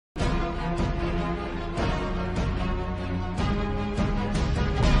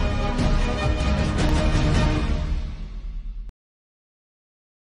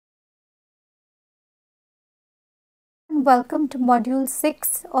warm welcome to Module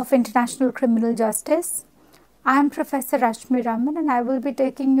 6 of International Criminal Justice. I am Professor Rashmi Raman and I will be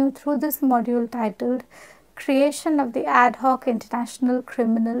taking you through this module titled Creation of the Ad Hoc International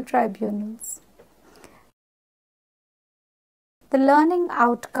Criminal Tribunals. The learning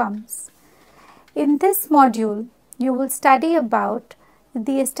outcomes. In this module, you will study about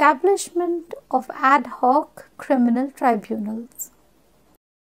the establishment of ad hoc criminal tribunals.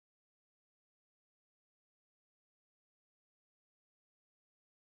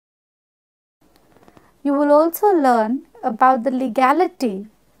 You will also learn about the legality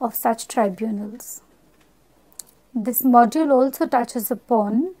of such tribunals. This module also touches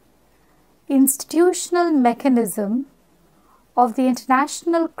upon institutional mechanism of the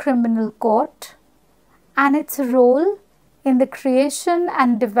International Criminal Court and its role in the creation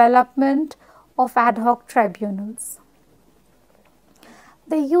and development of ad hoc tribunals.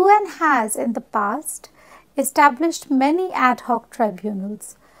 The UN has in the past established many ad hoc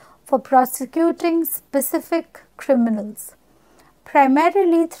tribunals for prosecuting specific criminals,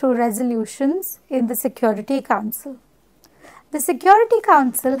 primarily through resolutions in the Security Council. The Security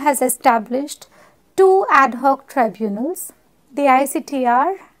Council has established two ad hoc tribunals, the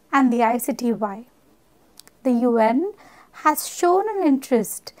ICTR and the ICTY. The UN has shown an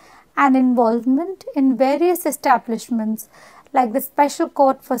interest and involvement in various establishments like the Special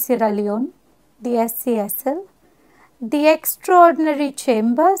Court for Sierra Leone, the SCSL, the Extraordinary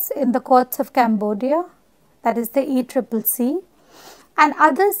Chambers in the Courts of Cambodia, that is the ECCC, and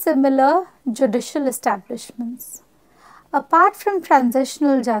other similar judicial establishments. Apart from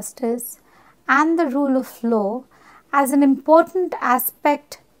transitional justice and the rule of law as an important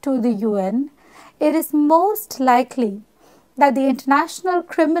aspect to the UN, it is most likely that the International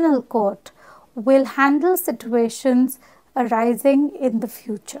Criminal Court will handle situations arising in the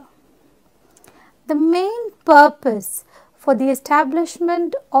future. The main purpose for the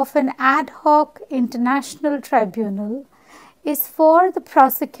establishment of an ad hoc international tribunal is for the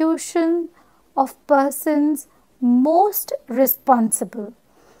prosecution of persons most responsible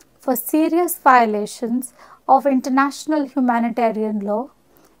for serious violations of international humanitarian law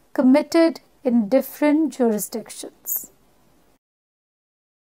committed in different jurisdictions.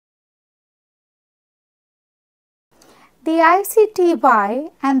 The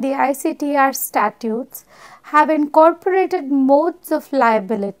ICTY and the ICTR statutes have incorporated modes of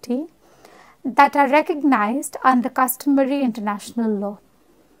liability that are recognized under customary international law.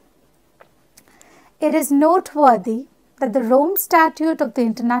 It is noteworthy that the Rome Statute of the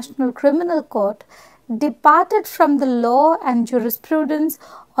International Criminal Court departed from the law and jurisprudence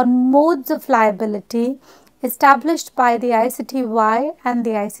on modes of liability established by the ICTY and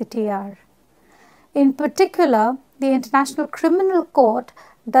the ICTR. In particular, the International Criminal Court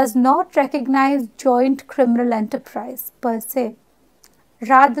does not recognize joint criminal enterprise per se.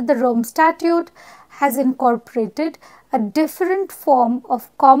 Rather, the Rome Statute has incorporated a different form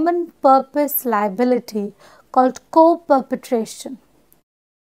of common purpose liability called co-perpetration.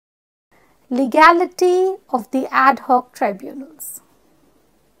 Legality of the ad hoc tribunals.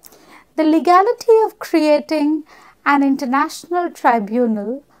 The legality of creating an international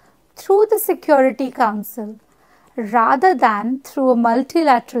tribunal through the Security Council rather than through a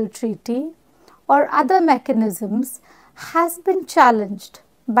multilateral treaty or other mechanisms has been challenged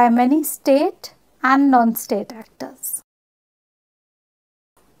by many state and non-state actors.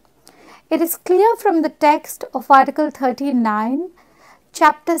 It is clear from the text of Article 39,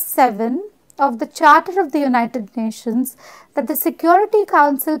 Chapter 7 of the Charter of the United Nations that the Security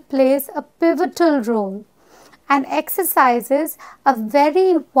Council plays a pivotal role and exercises a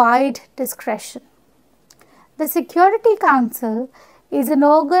very wide discretion. The Security Council is an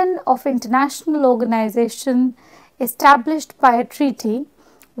organ of international organization established by a treaty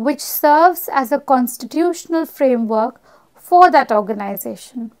which serves as a constitutional framework for that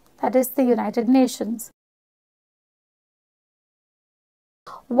organization, that is the United Nations.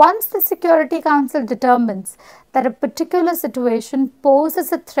 Once the Security Council determines that a particular situation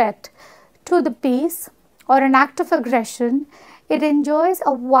poses a threat to the peace or an act of aggression, it enjoys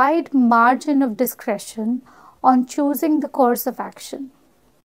a wide margin of discretion on choosing the course of action.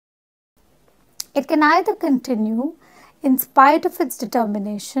 It can either continue, in spite of its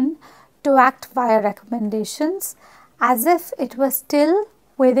determination, to act via recommendations as if it was still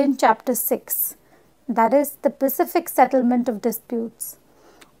within Chapter 6, that is, the Pacific Settlement of Disputes,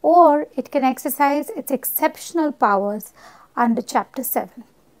 or it can exercise its exceptional powers under Chapter 7.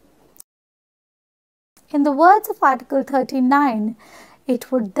 In the words of Article 39,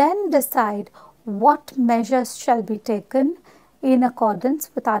 it would then decide what measures shall be taken in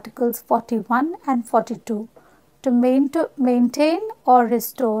accordance with Articles 41 and 42 to maintain or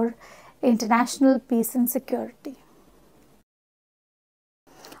restore international peace and security.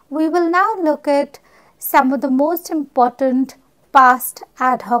 We will now look at some of the most important past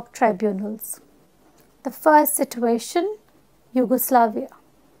ad hoc tribunals. The first situation, Yugoslavia.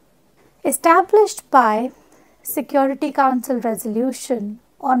 Established by Security Council resolution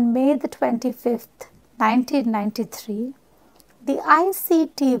on May the 25th, 1993, the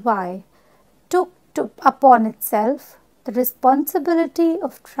ICTY took upon itself the responsibility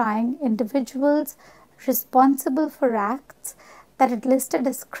of trying individuals responsible for acts that it listed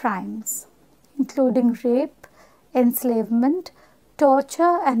as crimes, including rape, enslavement,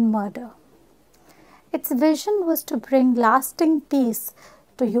 torture, and murder. Its vision was to bring lasting peace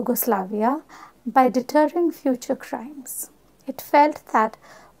to Yugoslavia by deterring future crimes. It felt that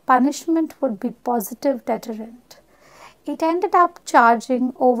punishment would be positive deterrent. It ended up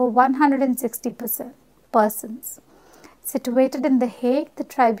charging over 160 persons. Situated in The Hague, the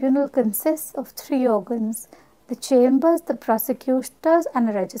tribunal consists of 3 organs: the chambers, the prosecutors, and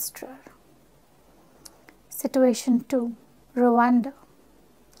a registrar. Situation 2. Rwanda.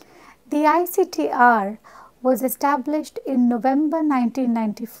 The ICTR was established in November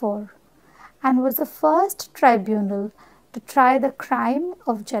 1994 and was the first tribunal to try the crime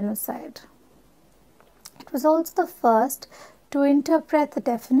of genocide. It was also the first to interpret the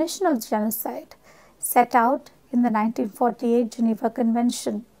definition of genocide set out in the 1948 Geneva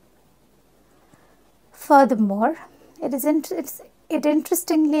Convention. Furthermore, it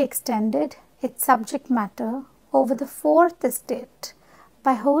interestingly extended its subject matter over the fourth estate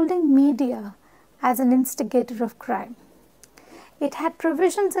by holding media as an instigator of crime. It had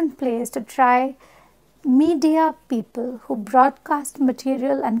provisions in place to try media people who broadcast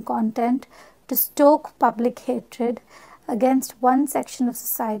material and content to stoke public hatred against one section of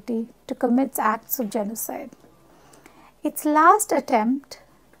society to commit acts of genocide. Its last attempt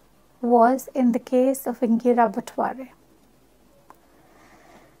was in the case of Ingira Batware.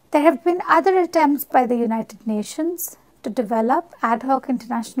 There have been other attempts by the United Nations to develop ad hoc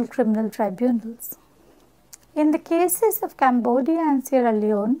international criminal tribunals. In the cases of Cambodia and Sierra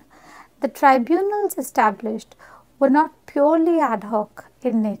Leone, the tribunals established were not purely ad hoc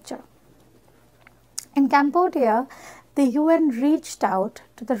in nature. In Cambodia, the UN reached out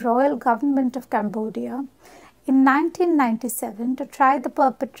to the royal government of Cambodia in 1997 to try the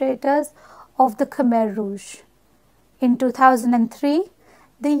perpetrators of the Khmer Rouge. In 2003,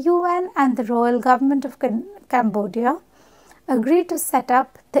 the UN and the royal government of Cambodia agreed to set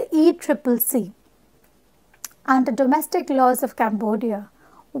up the ECCC under domestic laws of Cambodia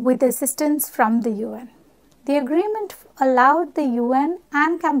with assistance from the UN. The agreement allowed the UN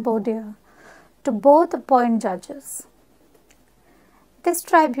and Cambodia to both appoint judges. This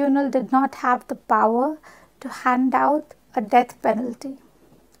tribunal did not have the power to hand out a death penalty.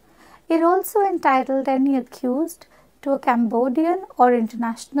 It also entitled any accused to a Cambodian or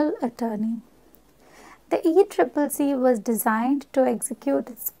international attorney. The ECCC was designed to execute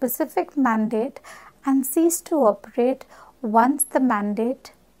its specific mandate and cease to operate once the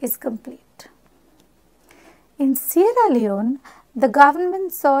mandate is complete. In Sierra Leone, the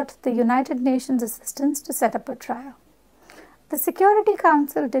government sought the United Nations assistance to set up a trial. The Security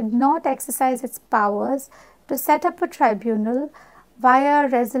Council did not exercise its powers to set up a tribunal via a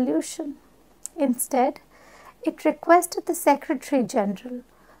resolution. Instead, it requested the Secretary General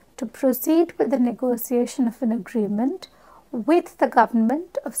to proceed with the negotiation of an agreement with the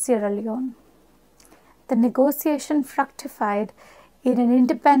government of Sierra Leone. The negotiation fructified in an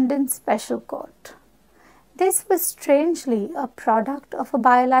independent special court. This was strangely a product of a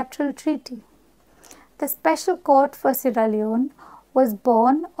bilateral treaty. The Special Court for Sierra Leone was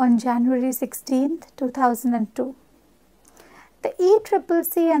born on January 16, 2002. The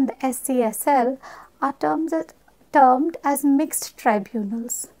ECCC and the SCSL are termed as mixed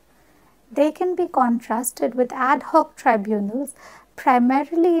tribunals. They can be contrasted with ad hoc tribunals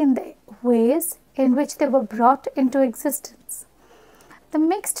primarily in the ways in which they were brought into existence. The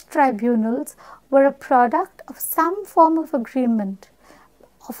mixed tribunals were a product of some form of agreement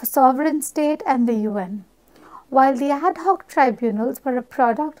of a sovereign state and the UN, while the ad hoc tribunals were a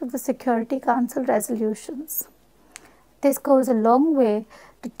product of the Security Council resolutions. This goes a long way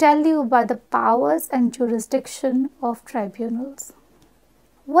to tell you about the powers and jurisdiction of tribunals.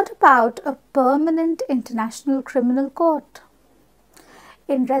 What about a permanent international criminal court?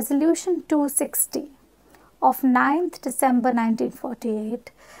 In Resolution 260 of 9th December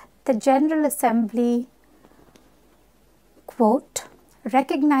 1948, the General Assembly, quote,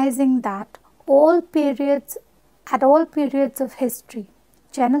 recognizing that at all periods of history,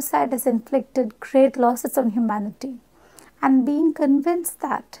 genocide has inflicted great losses on humanity, and being convinced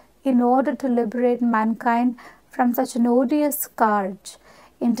that in order to liberate mankind from such an odious scourge,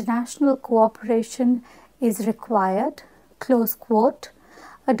 international cooperation is required, close quote,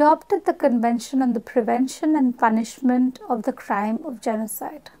 adopted the Convention on the Prevention and Punishment of the Crime of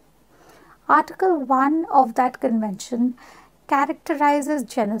Genocide. Article 1 of that convention characterizes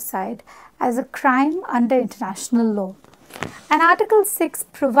genocide as a crime under international law. And Article 6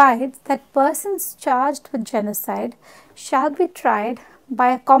 provides that persons charged with genocide shall be tried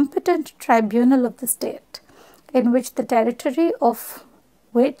by a competent tribunal of the state in which the territory of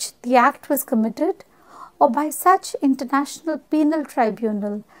which the act was committed, or by such international penal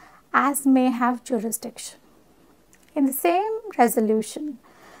tribunal as may have jurisdiction. In the same resolution,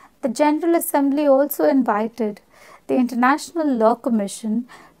 the General Assembly also invited the International Law Commission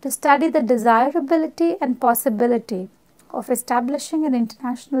to study the desirability and possibility of establishing an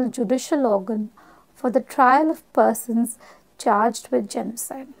international judicial organ for the trial of persons charged with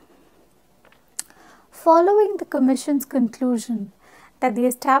genocide. Following the Commission's conclusion that the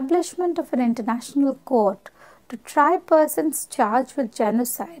establishment of an international court to try persons charged with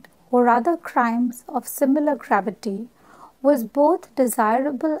genocide or other crimes of similar gravity was both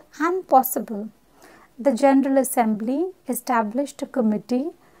desirable and possible, the General Assembly established a committee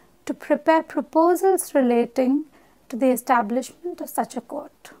to prepare proposals relating to the establishment of such a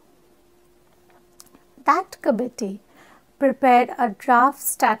court. That committee prepared a draft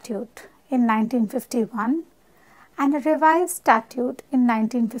statute in 1951 and a revised statute in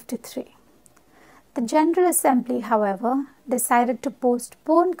 1953. The General Assembly, however, decided to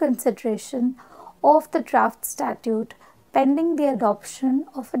postpone consideration of the draft statute pending the adoption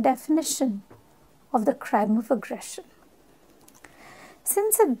of a definition of the crime of aggression.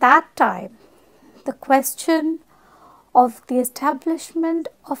 Since at that time, the question of the establishment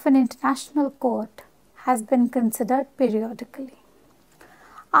of an international court has been considered periodically.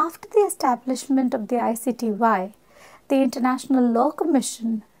 After the establishment of the ICTY, the International Law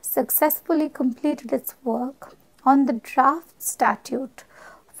Commission successfully completed its work on the draft statute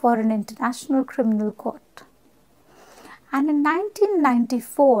for an international criminal court. And in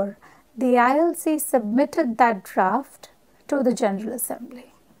 1994, the ILC submitted that draft to the General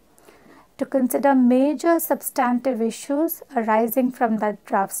Assembly. To consider major substantive issues arising from that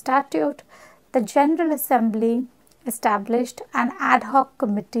draft statute, the General Assembly established an ad hoc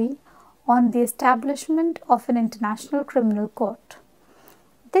committee on the establishment of an international criminal court.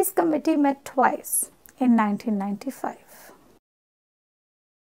 This committee met twice in 1995.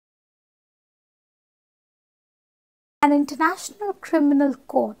 An international criminal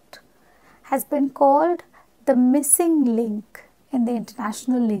court has been called the missing link in the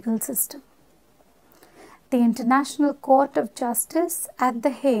international legal system. The International Court of Justice at The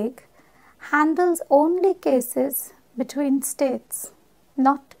Hague handles only cases between states,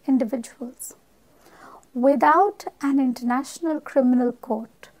 not individuals. Without an international criminal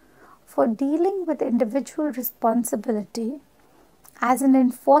court for dealing with individual responsibility as an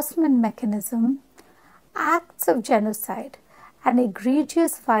enforcement mechanism, acts of genocide and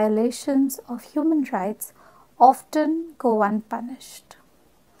egregious violations of human rights often go unpunished.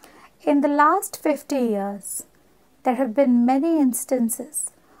 In the last 50 years, there have been many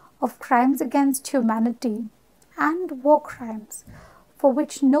instances of crimes against humanity and war crimes for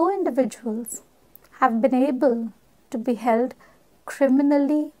which no individuals have been able to be held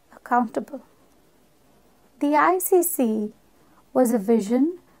criminally accountable. The ICC was a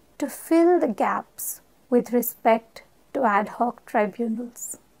vision to fill the gaps with respect to ad hoc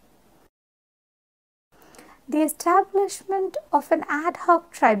tribunals. The establishment of an ad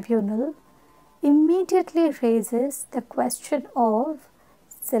hoc tribunal immediately raises the question of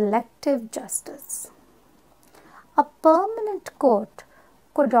selective justice. A permanent court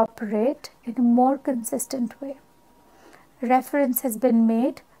could operate in a more consistent way. Reference has been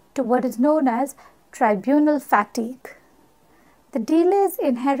made to what is known as tribunal fatigue. The delays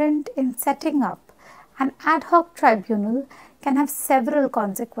inherent in setting up an ad hoc tribunal can have several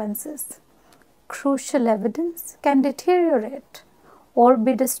consequences. Crucial evidence can deteriorate or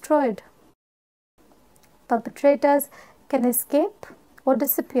be destroyed. Perpetrators can escape or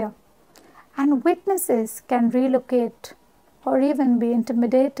disappear, and witnesses can relocate or even be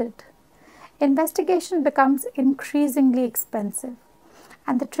intimidated. Investigation becomes increasingly expensive,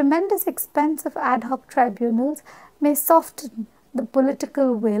 and the tremendous expense of ad hoc tribunals may soften the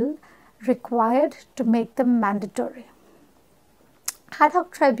political will required to make them mandatory. Ad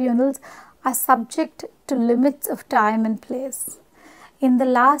hoc tribunals are subject to limits of time and place. In the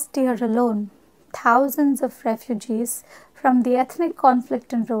last year alone, thousands of refugees from the ethnic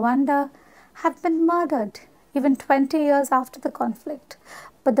conflict in Rwanda have been murdered even 20 years after the conflict,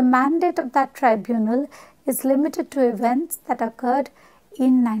 but the mandate of that tribunal is limited to events that occurred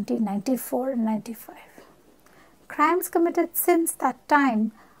in 1994 and 95. Crimes committed since that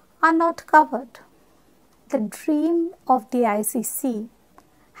time are not covered. The dream of the ICC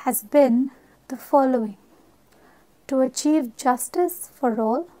has been the following: to achieve justice for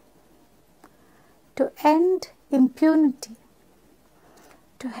all, to end impunity,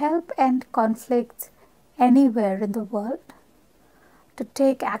 to help end conflicts anywhere in the world, to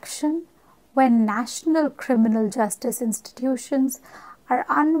take action when national criminal justice institutions are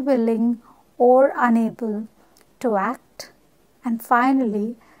unwilling or unable to act, and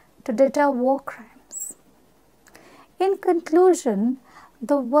finally, to deter war crimes. In conclusion,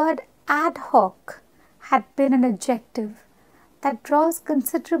 the word ad hoc had been an adjective that draws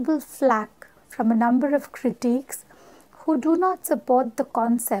considerable flack from a number of critics who do not support the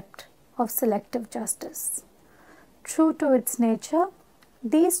concept of selective justice. True to its nature,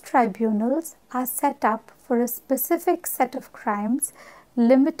 these tribunals are set up for a specific set of crimes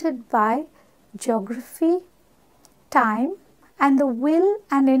limited by geography, time, and the will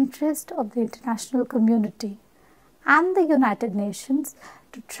and interest of the international community and the United Nations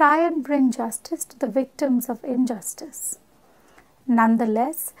to try and bring justice to the victims of injustice.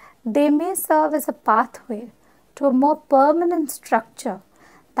 Nonetheless, they may serve as a pathway to a more permanent structure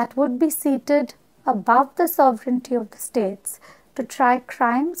that would be seated above the sovereignty of the states to try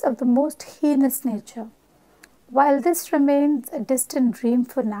crimes of the most heinous nature. While this remains a distant dream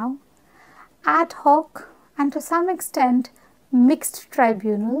for now, ad hoc and to some extent mixed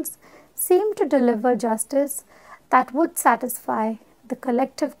tribunals seem to deliver justice that would satisfy the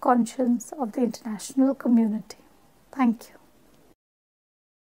collective conscience of the international community. Thank you.